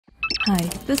Hi,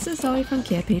 this is Zoe from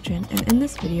Carepatron, and in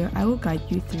this video I will guide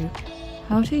you through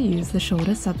how to use the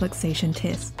Shoulder Subluxation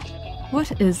Test.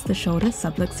 What is the Shoulder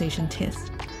Subluxation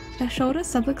Test? A shoulder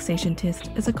subluxation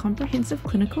test is a comprehensive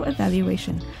clinical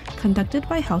evaluation conducted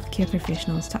by healthcare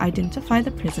professionals to identify the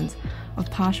presence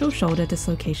of partial shoulder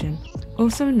dislocation,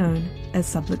 also known as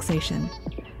subluxation.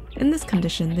 In this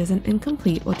condition, there's an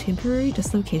incomplete or temporary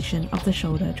dislocation of the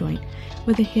shoulder joint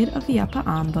where the head of the upper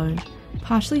arm bone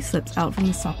partially slips out from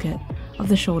the socket of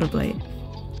the shoulder blade.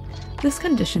 This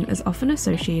condition is often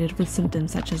associated with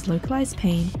symptoms such as localized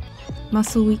pain,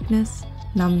 muscle weakness,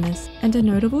 numbness, and a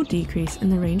notable decrease in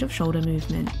the range of shoulder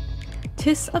movement.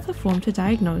 Tests are performed to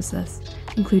diagnose this,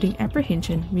 including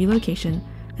apprehension, relocation,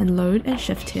 and load and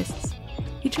shift tests.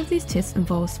 Each of these tests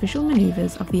involves special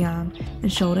maneuvers of the arm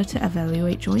and shoulder to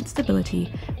evaluate joint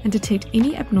stability and detect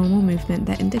any abnormal movement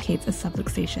that indicates a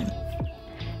subluxation.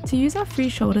 To use our free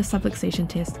shoulder subluxation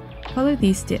test, follow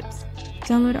these steps.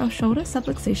 Download our shoulder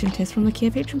subluxation test from the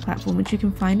Carepatron platform, which you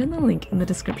can find in the link in the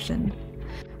description.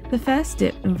 The first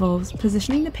step involves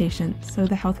positioning the patient so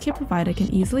the healthcare provider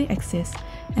can easily access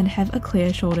and have a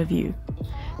clear shoulder view.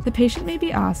 The patient may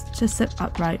be asked to sit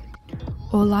upright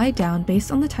or lie down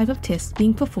based on the type of test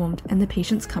being performed and the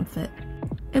patient's comfort.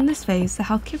 In this phase, the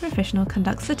healthcare professional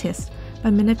conducts the test by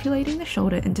manipulating the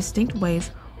shoulder in distinct ways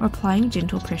or applying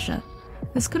gentle pressure.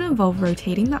 This could involve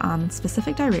rotating the arm in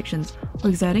specific directions or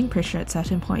exerting pressure at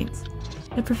certain points.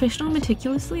 The professional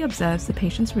meticulously observes the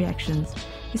patient's reactions,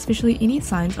 especially any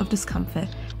signs of discomfort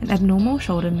and abnormal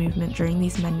shoulder movement during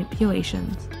these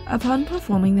manipulations. Upon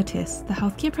performing the test, the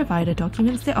healthcare provider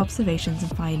documents their observations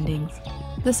and findings.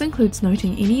 This includes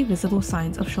noting any visible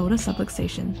signs of shoulder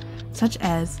subluxation, such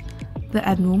as the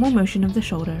abnormal motion of the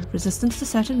shoulder, resistance to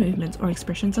certain movements, or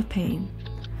expressions of pain.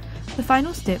 The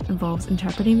final step involves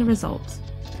interpreting the results.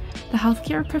 The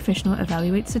healthcare professional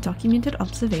evaluates the documented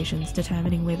observations,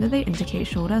 determining whether they indicate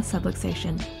shoulder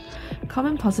subluxation.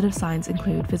 Common positive signs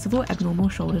include visible abnormal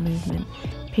shoulder movement,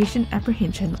 patient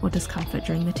apprehension or discomfort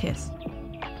during the test.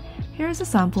 Here is a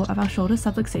sample of our shoulder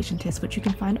subluxation test, which you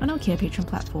can find on our Carepatron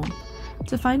platform.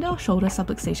 To find our shoulder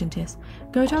subluxation test,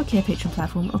 go to our Carepatron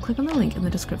platform or click on the link in the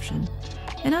description.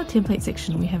 In our template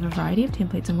section, we have a variety of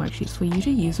templates and worksheets for you to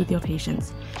use with your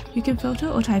patients. You can filter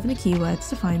or type in the keywords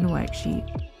to find the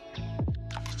worksheet.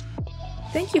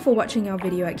 Thank you for watching our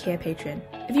video at Carepatron.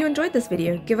 If you enjoyed this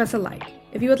video, give us a like.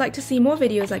 If you would like to see more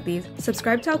videos like these,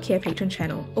 subscribe to our Carepatron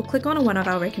channel or click on one of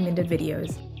our recommended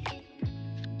videos.